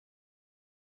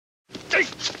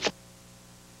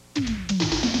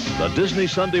The Disney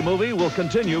Sunday movie will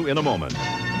continue in a moment.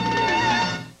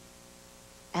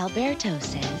 Alberto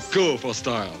says, Go for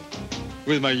style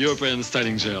with my European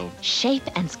styling gel. shape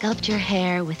and sculpt your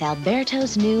hair with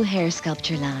Alberto's new hair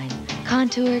sculpture line.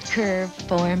 Contour, curve,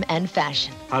 form, and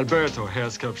fashion. Alberto hair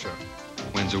sculpture.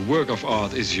 When the work of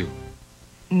art is you.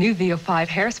 New VO5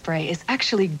 hairspray is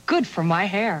actually good for my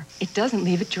hair. It doesn't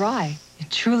leave it dry. It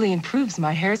truly improves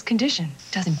my hair's condition.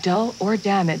 It doesn't dull or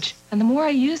damage. And the more I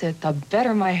use it, the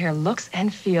better my hair looks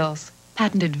and feels.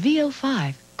 Patented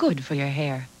VO5, good for your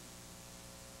hair.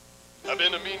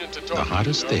 The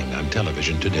hottest thing on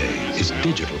television today is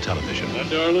digital television. Now,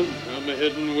 darling, I'm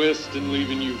heading west and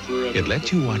leaving you forever. It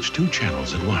lets you watch 2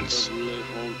 channels at once,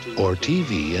 or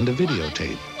TV and a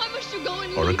videotape,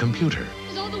 or a computer,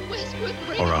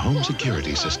 or a home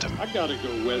security system. I gotta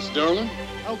go west, darling.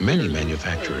 Many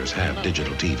manufacturers have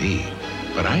digital TV,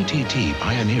 but ITT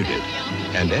pioneered it,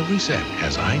 and every set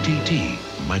has ITT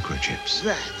microchips.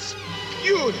 That's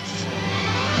beautiful.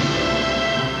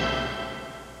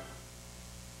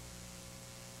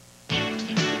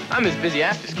 I'm as busy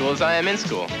after school as I am in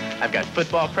school. I've got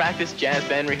football practice, jazz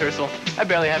band rehearsal. I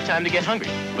barely have time to get hungry,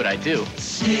 but I do.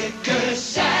 Snickers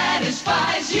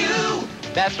satisfies you.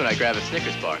 That's when I grab a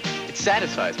Snickers bar. It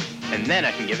satisfies me, and then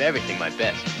I can give everything my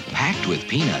best. Packed with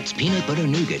peanuts, peanut butter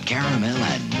nougat, caramel,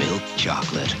 and milk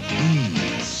chocolate.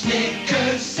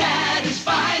 Snickers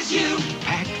satisfies you.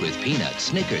 Packed with peanuts,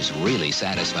 Snickers really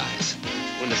satisfies.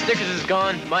 When the Snickers is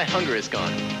gone, my hunger is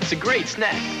gone. It's a great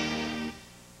snack.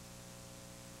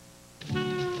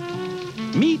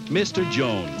 Meet Mr.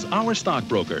 Jones, our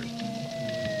stockbroker.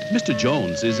 Mr.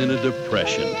 Jones is in a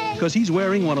depression because he's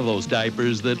wearing one of those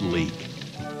diapers that leak.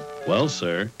 Well,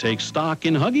 sir, take stock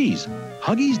in Huggies.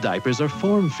 Huggies diapers are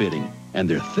form-fitting, and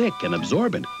they're thick and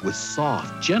absorbent with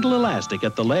soft, gentle elastic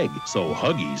at the leg. So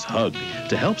Huggies hug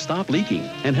to help stop leaking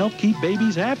and help keep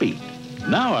babies happy.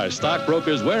 Now our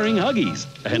stockbroker's wearing Huggies,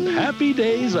 and happy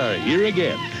days are here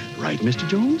again. Right, Mr.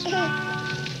 Jones?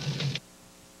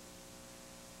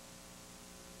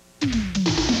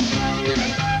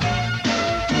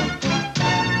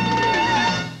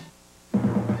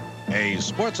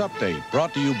 Sports Update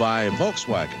brought to you by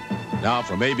Volkswagen. Now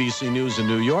from ABC News in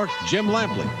New York, Jim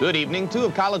Lampley. Good evening. 2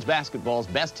 of college basketball's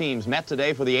best teams met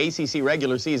today for the ACC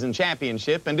regular season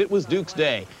championship, and it was Duke's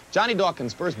day. Johnny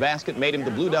Dawkins' first basket made him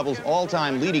the Blue Devils'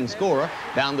 all-time leading scorer.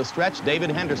 Down the stretch, David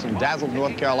Henderson dazzled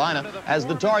North Carolina as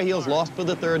the Tar Heels lost for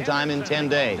the 3rd time in 10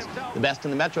 days. The best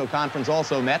in the Metro Conference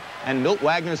also met, and Milt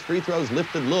Wagner's free throws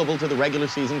lifted Louisville to the regular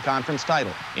season conference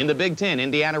title. In the Big Ten,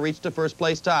 Indiana reached a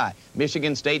first-place tie.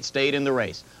 Michigan State stayed in the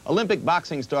race. Olympic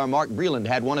boxing star Mark Breland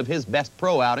had one of his best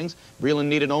pro outings. Breland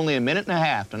needed only a minute and a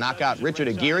half to knock out Richard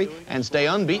Aguirre and stay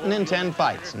unbeaten in 10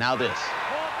 fights. Now this.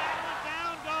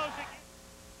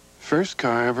 First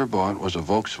car I ever bought was a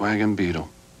Volkswagen Beetle.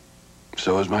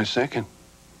 So was my second.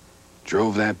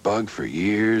 Drove that bug for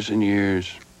years and years.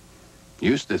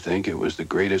 Used to think it was the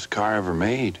greatest car ever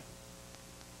made.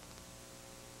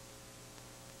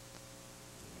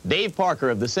 Dave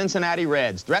Parker of the Cincinnati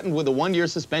Reds, threatened with a 1-year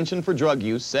suspension for drug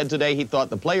use, said today he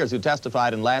thought the players who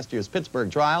testified in last year's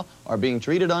Pittsburgh trial are being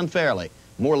treated unfairly.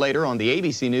 More later on the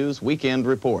ABC News Weekend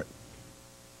Report.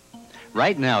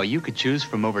 Right now, you could choose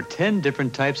from over 10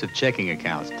 different types of checking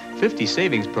accounts, 50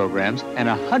 savings programs, and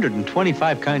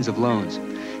 125 kinds of loans.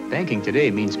 Banking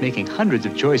today means making hundreds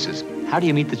of choices. How do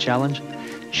you meet the challenge?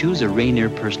 Choose a Rainier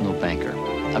personal banker,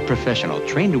 a professional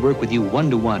trained to work with you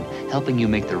one-to-one, helping you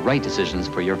make the right decisions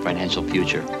for your financial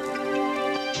future.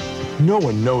 No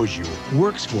one knows you,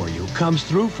 works for you, comes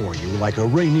through for you like a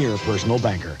Rainier personal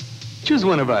banker. Choose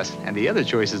one of us, and the other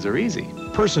choices are easy.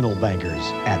 Personal bankers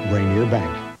at Rainier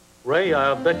Bank. Ray,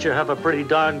 I bet you have a pretty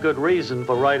darn good reason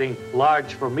for writing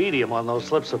large for medium on those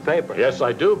slips of paper. Yes,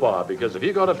 I do, Bob, because if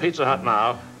you go to Pizza Hut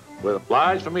now with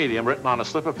large for medium written on a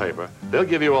slip of paper, they'll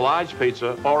give you a large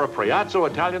pizza or a Priazzo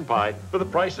Italian pie for the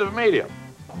price of medium.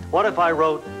 What if I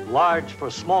wrote large for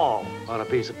small on a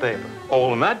piece of paper? Oh,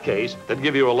 well, in that case, they'd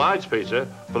give you a large pizza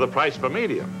for the price for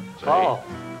medium. See? Oh.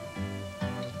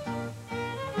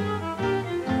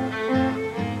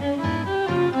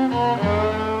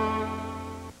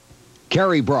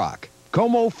 Kerry Brock,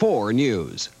 KOMO 4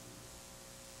 News.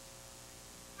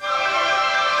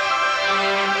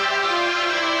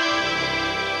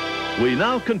 We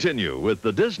now continue with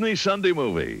the Disney Sunday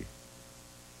movie.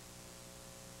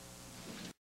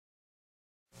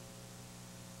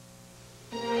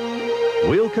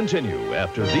 We'll continue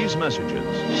after these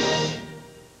messages.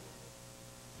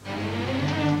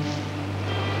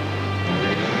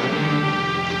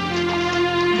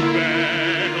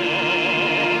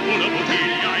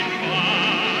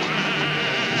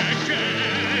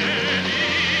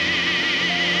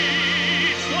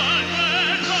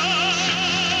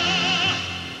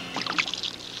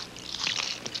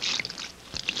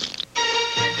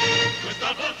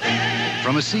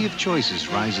 From a sea of choices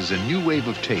rises a new wave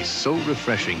of taste so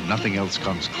refreshing nothing else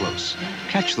comes close.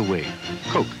 Catch the wave.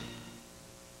 Coke.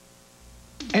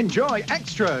 Enjoy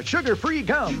extra sugar-free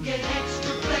gum. You get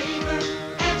extra flavor,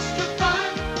 extra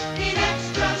fun in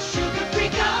extra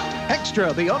sugar-free gum.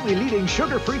 Extra, the only leading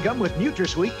sugar-free gum with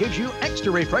NutraSweet, gives you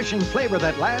extra refreshing flavor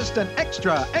that lasts an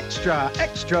extra, extra,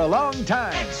 extra long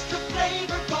time. Extra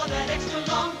flavor for that extra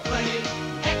long play.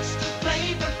 Extra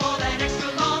flavor for that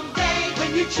extra long day.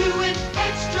 When you chew it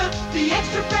extra, the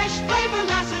extra fresh flavor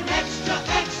lasts an extra,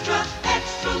 extra,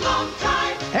 extra long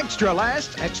time. Extra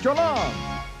lasts extra long.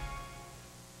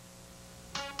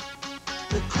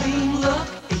 The clean look,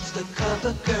 it's the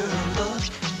Covergirl look.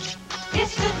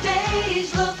 It's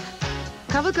today's look.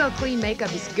 Covergirl Clean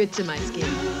Makeup is good to my skin.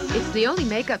 It's the only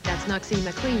makeup that's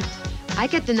Noxema clean. I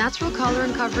get the natural color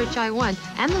and coverage I want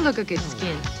and the look of good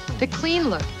skin. The clean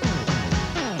look.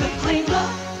 The clean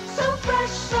look, so fresh,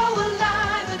 so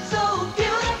alive, and so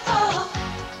beautiful.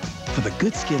 For the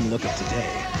good skin look of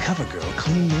today, Covergirl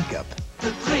Clean Makeup.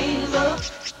 The clean look,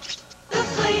 the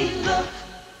clean look.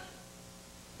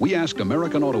 We asked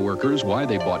American auto workers why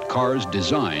they bought cars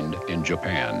designed in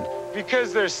Japan.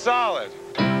 Because they're solid.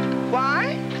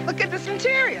 Why? Look at this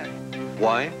interior.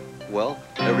 Why? Well,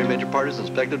 every major part is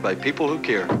inspected by people who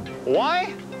care.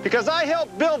 Why? Because I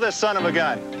helped build this son of a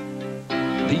gun.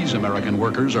 These American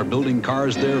workers are building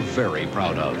cars they're very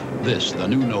proud of. This, the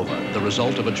new Nova, the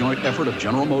result of a joint effort of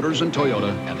General Motors and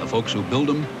Toyota and the folks who build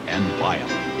them and buy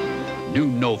them. New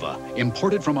Nova,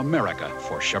 imported from America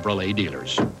for Chevrolet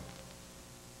dealers.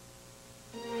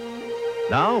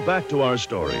 Now, back to our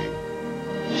story.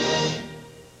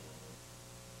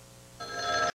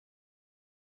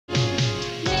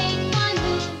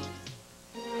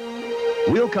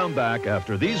 We'll come back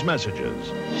after these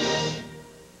messages.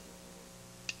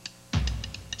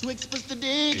 Twix puts the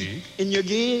dig in your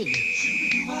gig.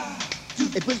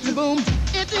 It puts the boom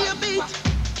into your beat.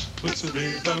 Puts the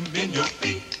rhythm in your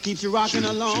feet. Keeps you rocking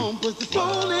along. Puts the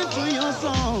soul into your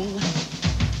song.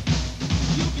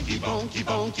 Keep on, keep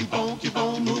on, keep on, keep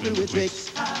on moving with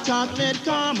Twix. Chocolate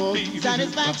caramel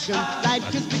satisfaction. Like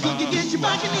crispy cookie gets you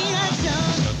back in the action.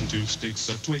 Nothing to sticks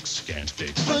a Twix can't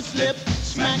fix. Foot slip,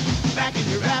 smack, back in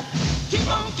your rap. Keep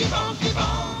on, keep on, keep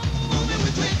on moving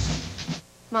with Twix.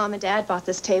 Mom and Dad bought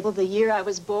this table the year I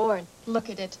was born. Look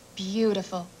at it.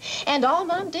 Beautiful. And all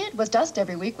Mom did was dust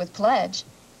every week with Pledge.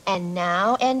 And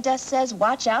now Endust says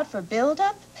watch out for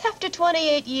buildup? After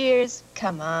 28 years?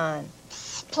 Come on.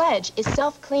 Pledge is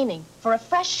self-cleaning for a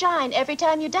fresh shine every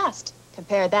time you dust.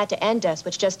 Compare that to Endust,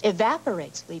 which just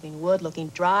evaporates, leaving wood looking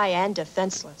dry and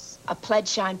defenseless. A Pledge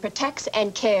shine protects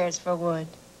and cares for wood.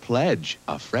 Pledge,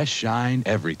 a fresh shine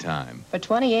every time. For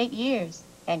 28 years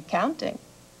and counting.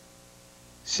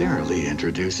 Sara Lee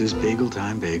introduces Bagel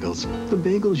Time Bagels. The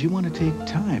bagels you want to take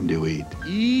time to eat.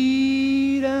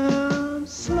 Eat 'em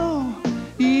slow,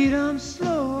 eat 'em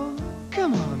slow.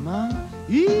 Come on, Mom,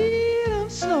 eat 'em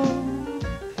slow.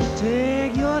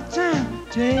 Take your time,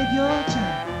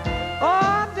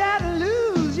 or that'll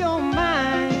lose your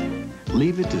mind.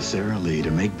 Leave it to Sara Lee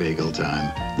to make Bagel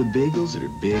Time. The bagels that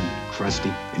are big,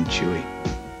 crusty, and chewy.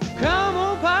 Come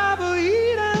on, Papa,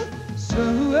 eat 'em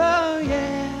slow, oh,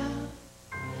 yeah.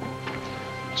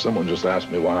 Someone just asked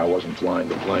me why I wasn't flying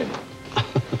the plane.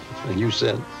 And you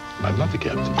said, I'd love to,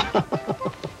 Captain.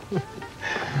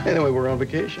 Anyway, we're on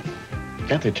vacation.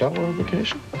 Can't they tell we're on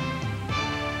vacation?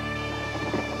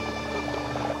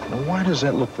 Well, why does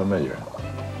that look familiar?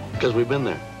 Because we've been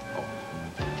there.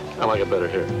 I like it better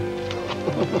here.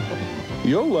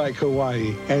 You'll like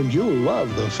Hawaii, and you'll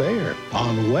love the fare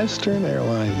on Western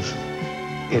Airlines.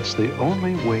 It's the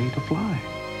only way to fly.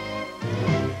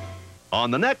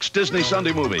 On the next Disney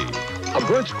Sunday movie. A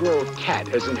birch-grove cat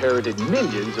has inherited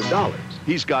millions of dollars.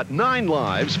 He's got 9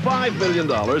 lives, $5 million,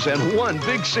 and one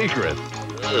big secret.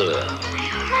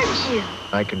 Hurt you.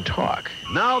 I can talk.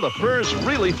 Now the fur's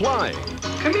really flying.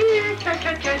 Come here,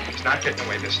 cat. It's not getting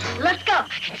away this time. Let's go.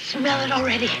 I can smell it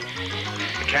already.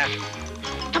 The cat.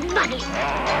 The money.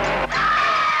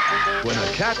 When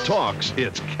a cat talks,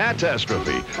 it's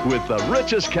catastrophe with the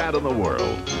richest cat in the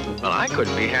world. Well, I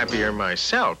couldn't be happier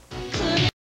myself.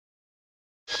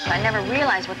 I never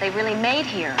realized what they really made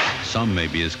here. Some may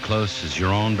be as close as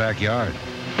your own backyard.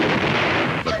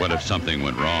 But what if something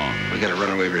went wrong? We got a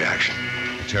runaway reaction.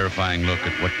 A terrifying look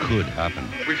at what could happen.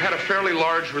 We've had a fairly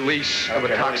large release of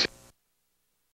a toxic.